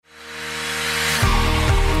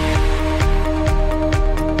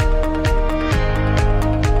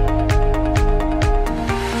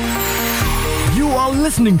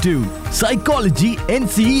listening to Psychology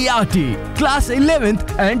NCERT, Class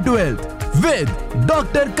 11th and 12th with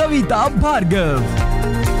Dr. Kavita Bhargav.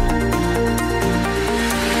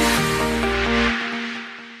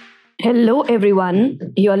 Hello everyone,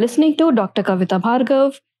 you are listening to Dr. Kavita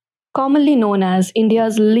Bhargav, commonly known as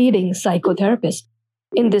India's leading psychotherapist.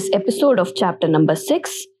 In this episode of chapter number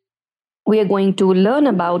 6, we are going to learn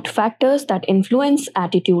about factors that influence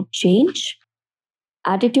attitude change,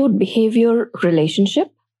 attitude behavior relationship,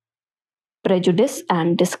 prejudice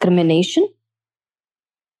and discrimination,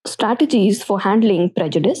 strategies for handling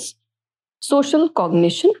prejudice, social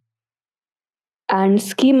cognition, and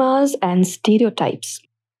schemas and stereotypes.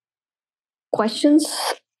 Questions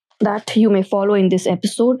that you may follow in this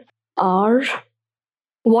episode are: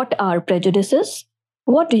 what are prejudices?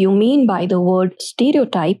 What do you mean by the word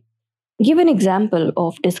stereotype? Give an example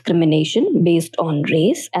of discrimination based on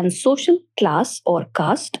race and social class or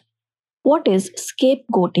caste. What is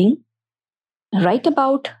scapegoating? Write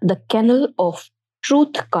about the kennel of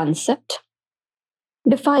truth concept.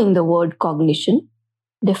 Define the word cognition.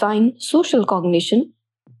 Define social cognition.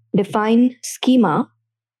 Define schema.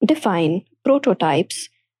 Define prototypes.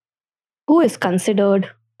 Who is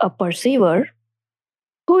considered a perceiver?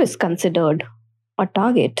 Who is considered a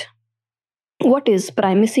target? What is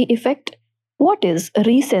primacy effect? What is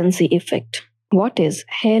recency effect? What is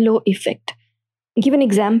halo effect? Give an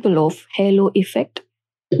example of halo effect.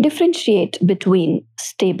 Differentiate between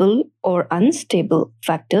stable or unstable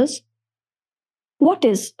factors. What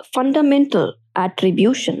is fundamental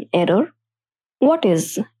attribution error? What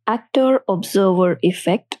is actor-observer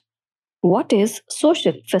effect? What is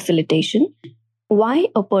social facilitation? Why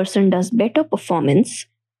a person does better performance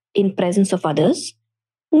in presence of others?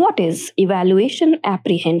 What is evaluation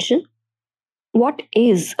apprehension? What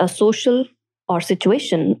is a social or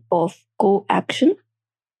situation of co-action?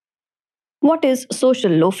 What is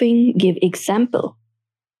social loafing? Give example.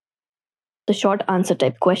 The short answer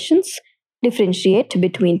type questions. Differentiate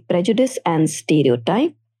between prejudice and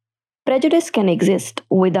stereotype. Prejudice can exist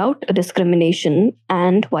without discrimination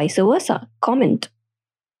and vice versa. Comment.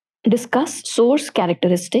 Discuss source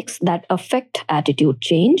characteristics that affect attitude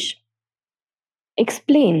change.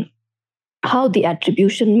 Explain how the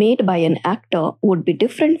attribution made by an actor would be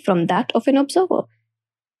different from that of an observer.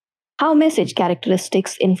 How message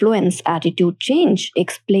characteristics influence attitude change.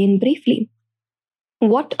 Explain briefly.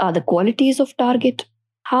 What are the qualities of target?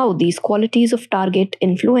 How these qualities of target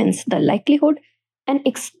influence the likelihood and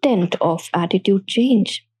extent of attitude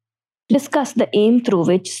change. Discuss the aim through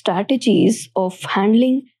which strategies of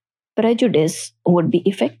handling prejudice would be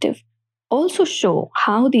effective. Also show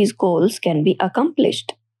how these goals can be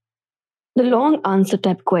accomplished. The long answer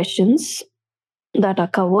type questions that are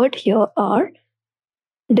covered here are: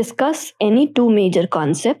 discuss any two major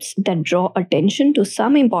concepts that draw attention to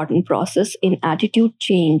some important process in attitude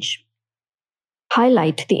change.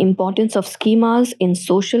 Highlight the importance of schemas in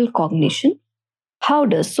social cognition. How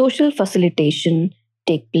does social facilitation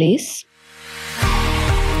take place?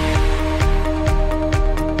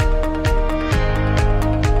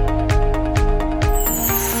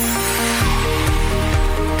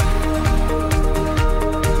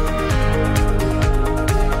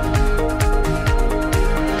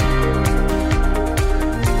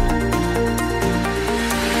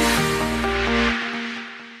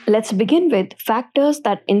 Let's begin with factors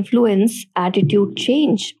that influence attitude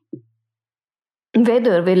change.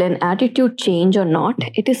 Whether will an attitude change or not,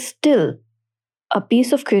 it is still a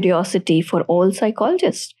piece of curiosity for all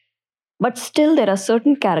psychologists. But still, there are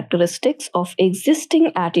certain characteristics of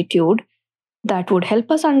existing attitude that would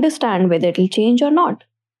help us understand whether it will change or not.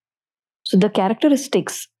 So the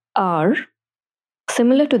characteristics are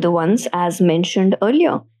similar to the ones as mentioned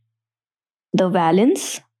earlier. The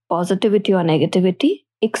valence, positivity or negativity,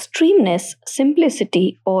 extremeness,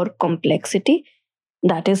 simplicity or complexity,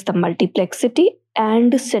 that is the multiplexity,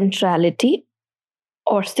 and centrality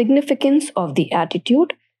or significance of the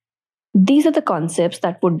attitude. These are the concepts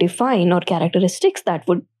that would define or characteristics that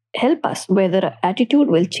would help us whether attitude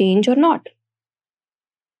will change or not.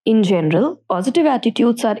 In general, positive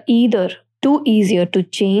attitudes are either too easier to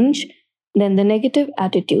change than the negative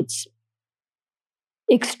attitudes.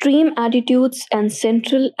 Extreme attitudes and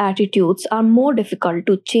central attitudes are more difficult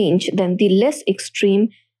to change than the less extreme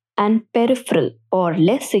and peripheral or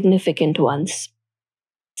less significant ones.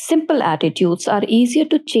 Simple attitudes are easier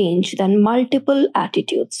to change than multiple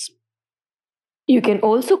attitudes. You can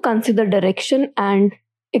also consider direction and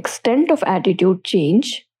extent of attitude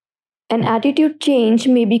change. An attitude change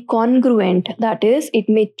may be congruent, that is, it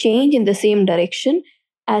may change in the same direction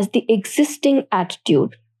as the existing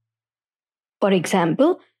attitude. For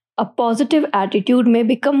example, A positive attitude may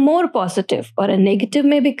become more positive, or a negative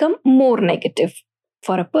may become more negative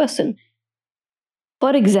for a person.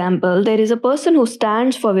 For example, there is a person who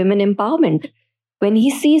stands for women empowerment. When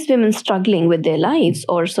he sees women struggling with their lives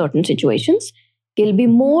or certain situations, he'll be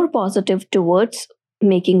more positive towards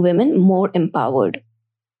making women more empowered.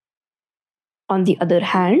 On the other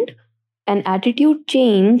hand, an attitude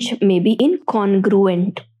change may be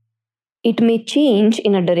incongruent. It may change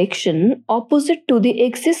in a direction opposite to the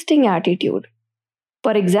existing attitude.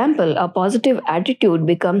 For example, a positive attitude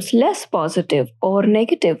becomes less positive or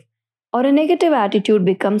negative, or a negative attitude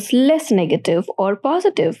becomes less negative or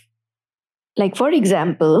positive. Like, for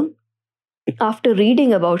example, after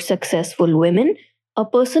reading about successful women, a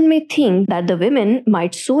person may think that the women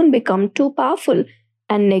might soon become too powerful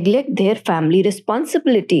and neglect their family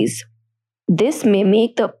responsibilities. This may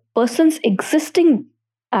make the person's existing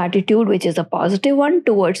attitude, which is a positive one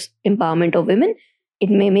towards empowerment of women, it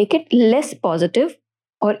may make it less positive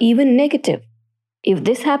or even negative. If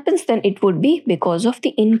this happens, then it would be because of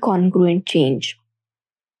the incongruent change.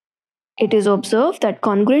 It is observed that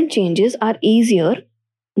congruent changes are easier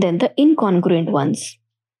than the incongruent ones.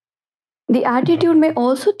 The attitude may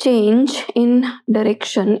also change in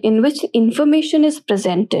direction in which information is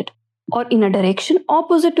presented, or in a direction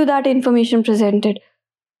opposite to that information presented.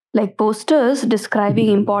 Like posters describing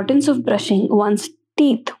importance of brushing one's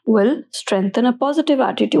teeth will strengthen a positive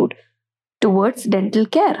attitude towards dental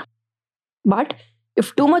care. But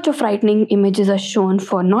if too much of frightening images are shown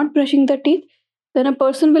for not brushing the teeth, then a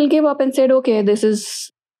person will give up and said, okay, this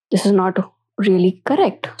is not really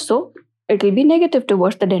correct. So it will be negative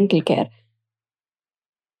towards the dental care.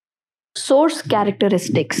 Source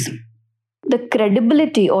characteristics. The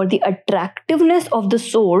credibility or the attractiveness of the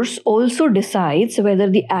source also decides whether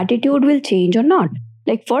the attitude will change or not.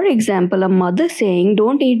 Like, for example, a mother saying,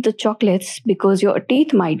 don't eat the chocolates because your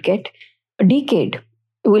teeth might get decayed,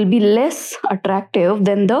 will be less attractive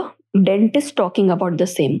than the dentist talking about the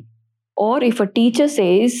same. Or if a teacher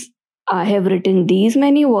says, I have written these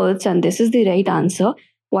many words and this is the right answer,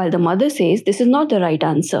 while the mother says this is not the right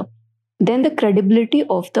answer, then the credibility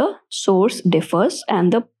of the source differs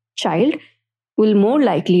and the child will more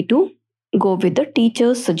likely to go with the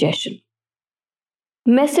teacher's suggestion.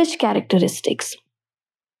 Message characteristics.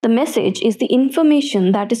 The message is the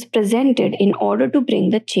information that is presented in order to bring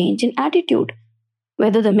the change in attitude.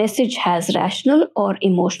 Whether the message has rational or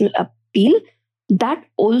emotional appeal, that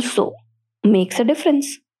also makes a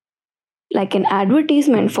difference. Like an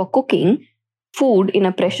advertisement for cooking food in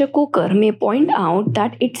a pressure cooker may point out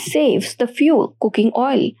that it saves the fuel, cooking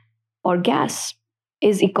oil, or gas,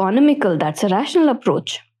 is economical, that's a rational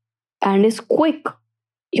approach, and is quick.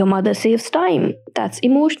 Your mother saves time, that's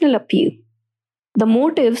emotional appeal. The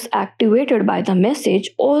motives activated by the message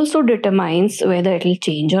also determines whether it will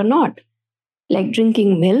change or not. Like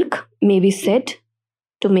drinking milk may be said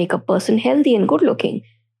to make a person healthy and good looking,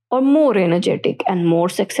 or more energetic and more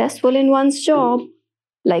successful in one's job.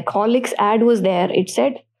 Like Horlicks ad was there, it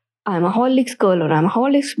said, I'm a Horlicks girl or I'm a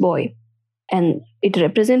Horlicks boy. And it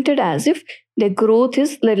represented as if their growth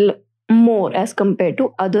is little more as compared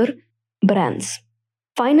to other brands.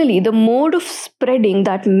 Finally, the mode of spreading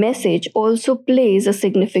that message also plays a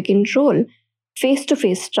significant role.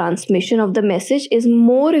 Face-to-face transmission of the message is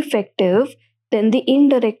more effective than the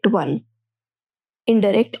indirect one.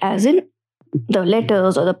 Indirect as in the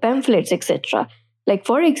letters or the pamphlets, etc. Like,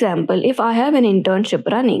 for example, if I have an internship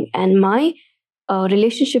running and my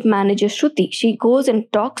relationship manager Shruti, she goes and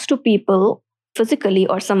talks to people physically,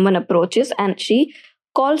 or someone approaches and she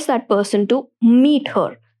calls that person to meet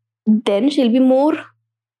her, then she'll be more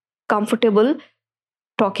comfortable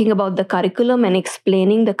talking about the curriculum and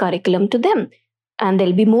explaining the curriculum to them. And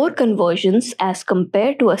there'll be more conversions as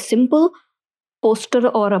compared to a simple poster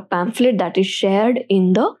or a pamphlet that is shared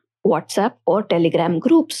in the WhatsApp or Telegram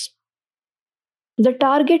groups. The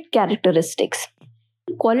target characteristics.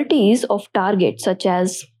 Qualities of target such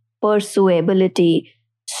as persuability,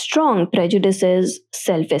 strong prejudices,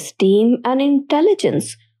 self-esteem, and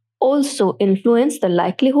intelligence also influence the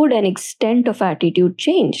likelihood and extent of attitude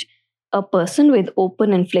change. A person with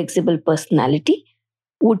open and flexible personality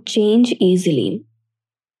would change easily,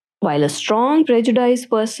 while a strong prejudiced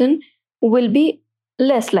person will be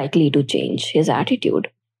less likely to change his attitude.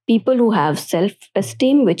 People who have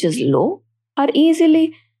self-esteem which is low are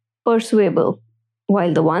easily persuadable,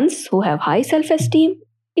 while the ones who have high self-esteem,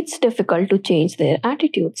 it's difficult to change their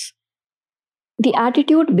attitudes. The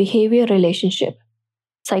attitude-behavior relationship.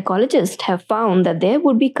 Psychologists have found that there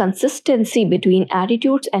would be consistency between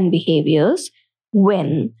attitudes and behaviors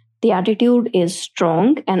when the attitude is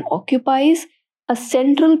strong and occupies a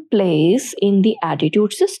central place in the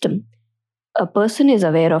attitude system. A person is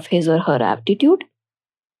aware of his or her aptitude.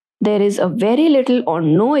 There is a very little or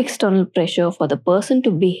no external pressure for the person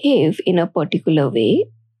to behave in a particular way,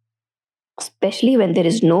 especially when there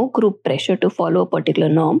is no group pressure to follow a particular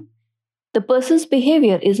norm. The person's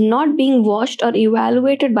behavior is not being watched or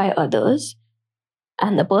evaluated by others,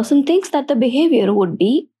 and the person thinks that the behavior would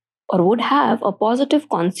be or would have a positive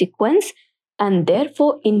consequence and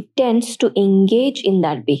therefore intends to engage in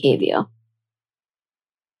that behavior.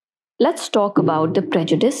 Let's talk about the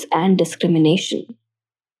prejudice and discrimination.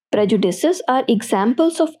 Prejudices are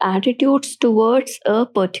examples of attitudes towards a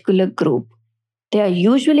particular group. They are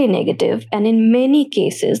usually negative, and in many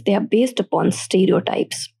cases, they are based upon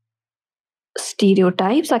stereotypes.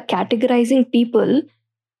 Stereotypes are categorizing people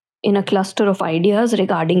in a cluster of ideas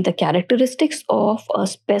regarding the characteristics of a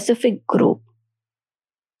specific group.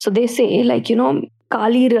 So they say, like,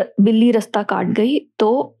 Kali billi rasta kaat gayi,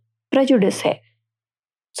 to prejudice hai.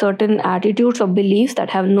 Certain attitudes or beliefs that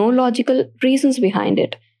have no logical reasons behind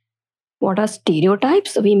it. What are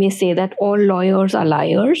stereotypes? We may say that all lawyers are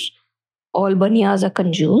liars, all baniyas are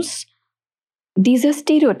kanjoos. These are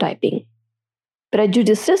stereotyping.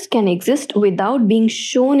 Prejudices can exist without being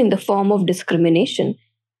shown in the form of discrimination.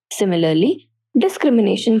 Similarly,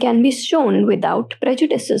 discrimination can be shown without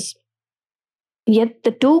prejudices. Yet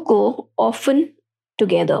the two go often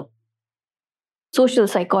together. Social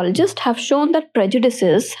psychologists have shown that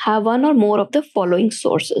prejudices have one or more of the following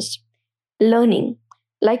sources. Learning.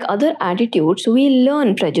 Like other attitudes, we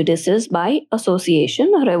learn prejudices by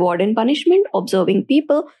association, reward and punishment, observing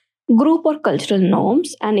people, group or cultural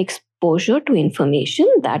norms, and exposure to information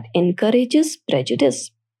that encourages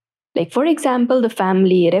prejudice. Like, for example, the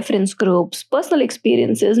family, reference groups, personal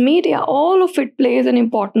experiences, media, all of it plays an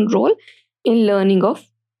important role in learning of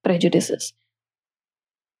prejudices.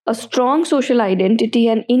 A strong social identity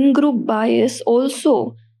and in group bias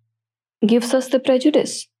also gives us the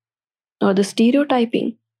prejudice or the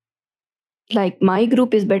stereotyping. Like, my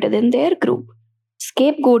group is better than their group.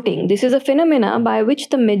 Scapegoating. This is a phenomena by which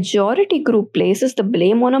the majority group places the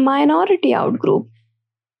blame on a minority outgroup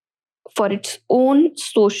for its own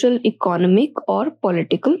social, economic, or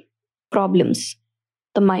political problems.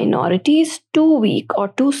 The minority is too weak or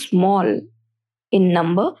too small in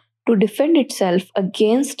number to defend itself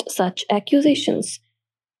against such accusations.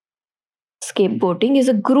 Scapegoating is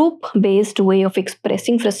a group based way of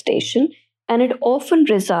expressing frustration, and it often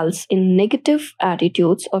results in negative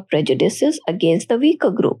attitudes or prejudices against the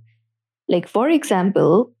weaker group. Like, for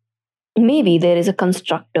example, maybe there is a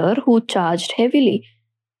constructor who charged heavily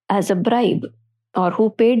as a bribe or who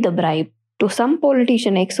paid the bribe to some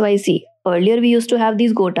politician XYZ. Earlier, we used to have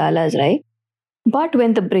these gotalas, right? But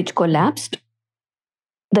when the bridge collapsed,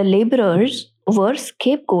 the laborers were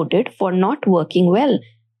scapegoated for not working well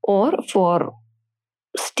or for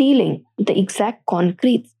stealing the exact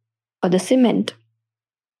concrete or the cement.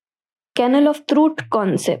 Kennel of truth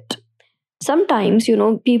concept. Sometimes,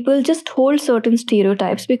 people just hold certain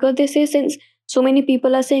stereotypes because they say, since so many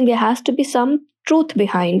people are saying, there has to be some truth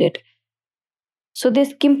behind it. So they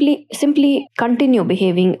simply continue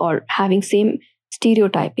behaving or having same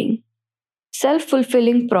stereotyping.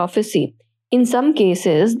 Self-fulfilling prophecy. In some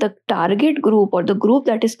cases, the target group or the group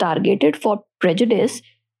that is targeted for prejudice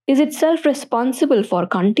is itself responsible for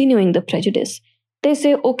continuing the prejudice. They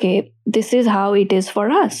say, okay, this is how it is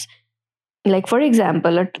for us. Like, for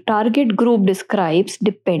example, a target group described as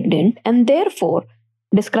dependent and therefore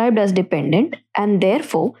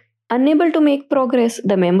unable to make progress.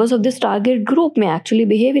 The members of this target group may actually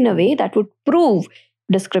behave in a way that would prove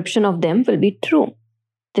description of them will be true.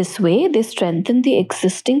 This way, they strengthen the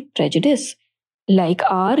existing prejudice. Like,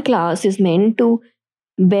 our class is meant to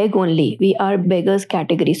beg only. We are beggars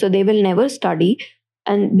category, so they will never study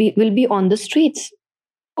and will be on the streets.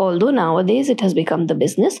 Although nowadays it has become the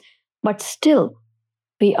business, but still,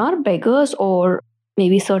 we are beggars, or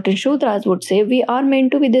maybe certain Shudras would say, we are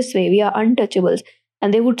meant to be this way, we are untouchables.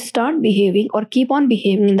 And they would start behaving or keep on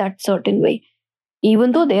behaving in that certain way,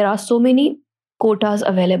 even though there are so many quotas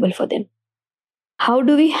available for them. How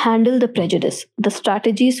do we handle the prejudice? The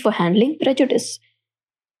strategies for handling prejudice.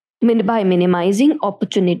 By minimizing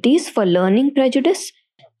opportunities for learning prejudice,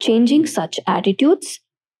 changing such attitudes,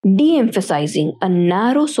 de-emphasizing a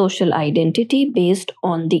narrow social identity based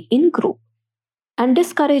on the in-group, and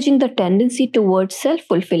discouraging the tendency towards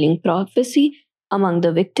self-fulfilling prophecy among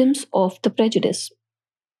the victims of the prejudice.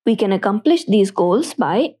 We can accomplish these goals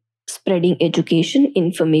by spreading education,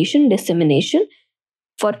 information, dissemination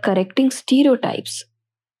for correcting stereotypes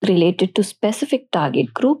related to specific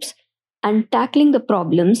target groups and tackling the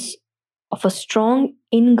problems of a strong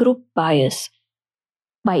in-group bias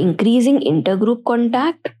by increasing intergroup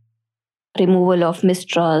contact, removal of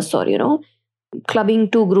mistrust, or clubbing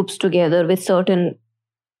two groups together with certain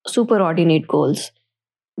superordinate goals.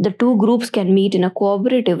 The two groups can meet in a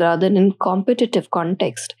cooperative rather than competitive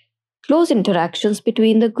context. Close interactions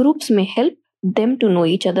between the groups may help them to know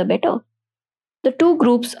each other better. The two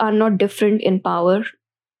groups are not different in power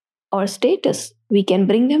or status. We can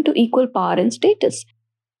bring them to equal power and status.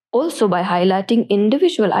 Also, by highlighting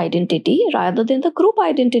individual identity rather than the group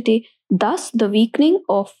identity, thus, the weakening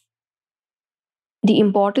of the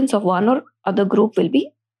importance of one or other group will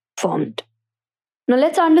be formed. Now,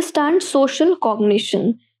 let's understand social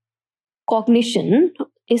cognition. Cognition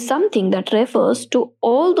is something that refers to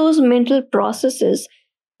all those mental processes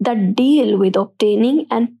that deal with obtaining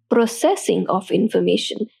and processing of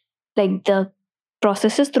information, like the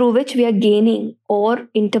processes through which we are gaining or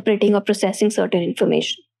interpreting or processing certain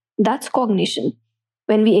information. That's cognition.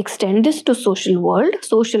 When we extend this to social world,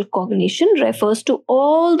 social cognition refers to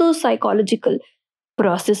all those psychological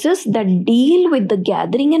processes that deal with the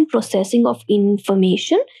gathering and processing of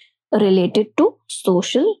information related to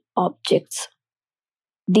social objects.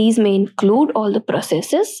 These may include all the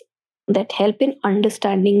processes that help in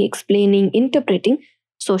understanding, explaining, interpreting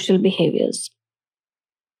social behaviors.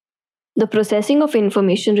 The processing of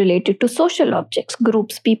information related to social objects,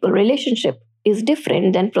 groups, people, relationship is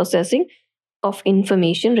different than processing of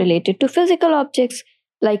information related to physical objects,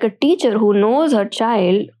 like a teacher who knows her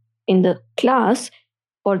child in the class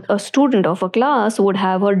or a student of a class would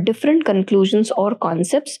have her different conclusions or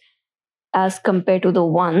concepts as compared to the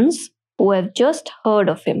ones who have just heard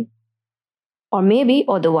of him, or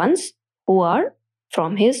the ones who are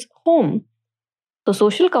from his home. So,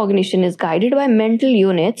 social cognition is guided by mental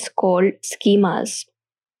units called schemas.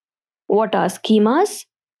 What are schemas?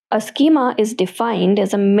 A schema is defined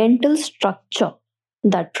as a mental structure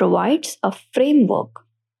that provides a framework,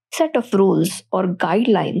 set of rules, or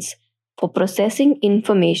guidelines for processing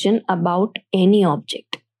information about any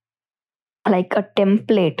object, like a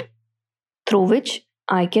template through which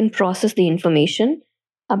I can process the information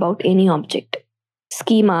about any object.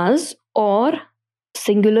 Schemas or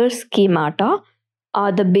singular schemata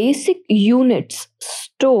are the basic units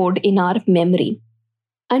stored in our memory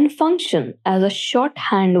and function as a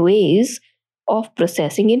shorthand ways of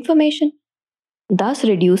processing information, thus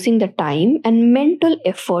reducing the time and mental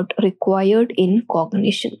effort required in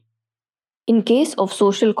cognition. In case of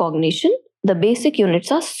social cognition, the basic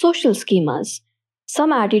units are social schemas.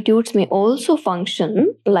 Some attitudes may also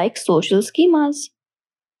function like social schemas.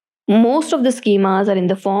 Most of the schemas are in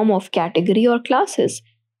the form of category or classes.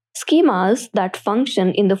 Schemas that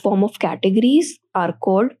function in the form of categories are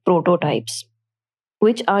called prototypes,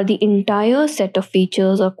 which are the entire set of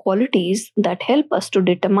features or qualities that help us to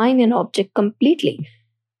determine an object completely.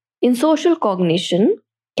 In social cognition,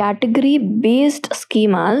 category based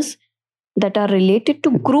schemas that are related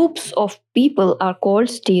to groups of people are called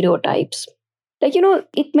stereotypes.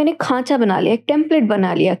 एक मैंने खांचा बना लिया, एक template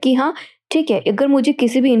बना लिया कि हाँ ठीक है, अगर मुझे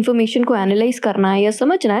किसी भी इंफॉर्मेशन को एनालाइज करना है या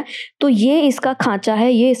समझना है तो ये इसका खांचा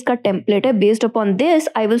है, ये इसका टेम्पलेट है. Based upon this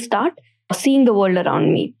I will start seeing the world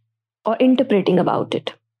around me or interpreting about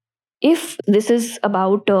it. If this is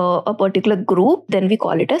about a particular group, then we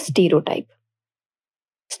call it a stereotype.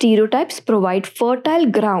 Stereotypes provide fertile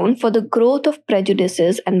ground for the growth of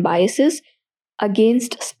prejudices and biases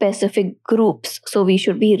against specific groups. So we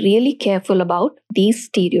should be really careful about these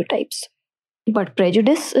stereotypes. But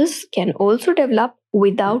prejudices can also develop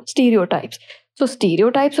without stereotypes. So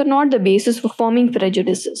stereotypes are not the basis for forming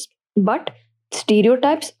prejudices, but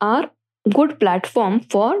stereotypes are good platform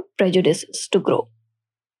for prejudices to grow.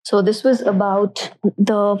 So this was about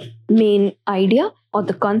the main idea or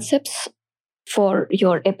the concepts for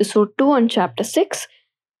your episode 2 on chapter 6.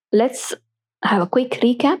 Let's have a quick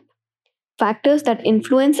recap. Factors that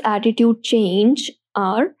influence attitude change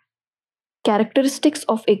are characteristics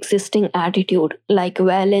of existing attitude like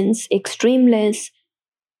valence, extremeness,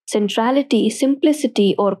 centrality,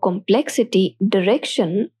 simplicity or complexity,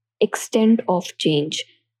 direction, extent of change.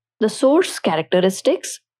 The source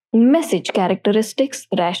characteristics, message characteristics,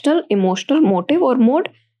 rational, emotional, motive or mode,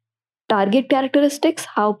 target characteristics,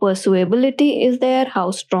 how persuability is there, how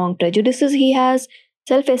strong prejudices he has,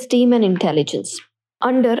 self-esteem and intelligence.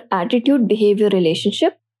 Under attitude behavior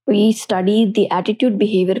relationship, we study the attitude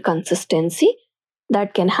behavior consistency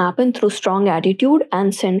that can happen through strong attitude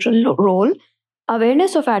and central role,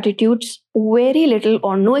 awareness of attitudes, very little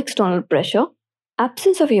or no external pressure,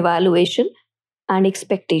 absence of evaluation, and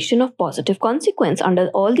expectation of positive consequence. Under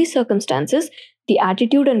all these circumstances, the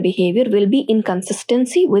attitude and behavior will be in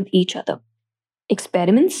consistency with each other.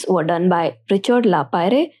 Experiments were done by Richard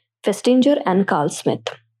Lapire, Festinger and Carl Smith.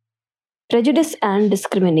 Prejudice and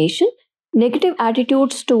discrimination. Negative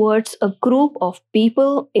attitudes towards a group of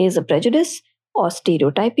people is a prejudice or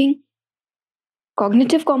stereotyping.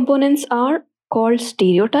 Cognitive components are called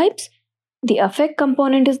stereotypes. The affect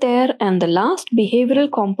component is there, and the last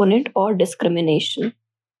behavioral component or discrimination.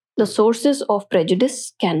 The sources of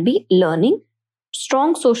prejudice can be learning,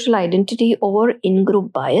 strong social identity over in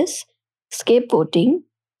group bias, scapegoating,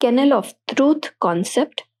 kennel of truth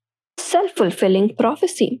concept, self fulfilling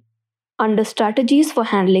prophecy. Under strategies for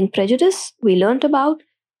handling prejudice, we learnt about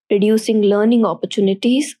reducing learning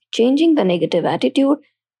opportunities, changing the negative attitude,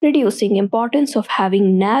 reducing importance of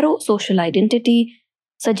having narrow social identity,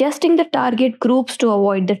 suggesting the target groups to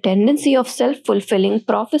avoid the tendency of self-fulfilling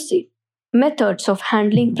prophecy. Methods of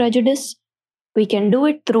handling prejudice. We can do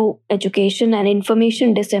it through education and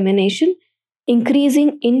information dissemination,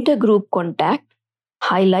 increasing intergroup contact,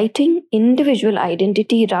 highlighting individual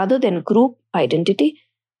identity rather than group identity.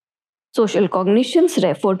 Social cognitions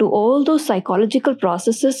refer to all those psychological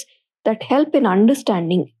processes that help in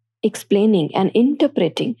understanding, explaining, and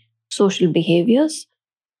interpreting social behaviors.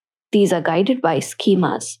 These are guided by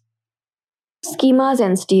schemas. Schemas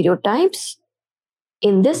and stereotypes.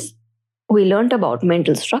 In this, we learned about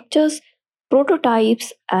mental structures,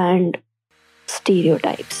 prototypes, and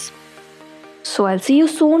stereotypes. So I'll see you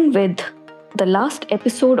soon with the last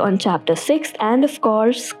episode on chapter 6 and of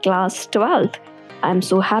course class 12th. I'm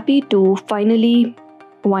so happy to finally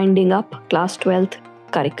winding up class 12th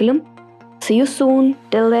curriculum. See you soon.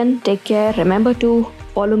 Till then, take care. Remember to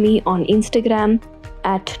follow me on Instagram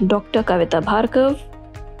at Dr. Kavita Bhargav.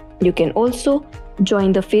 You can also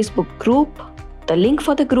join the Facebook group. The link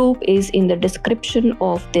for the group is in the description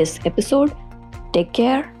of this episode. Take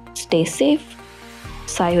care. Stay safe.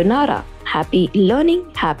 Sayonara. Happy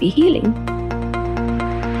learning. Happy healing.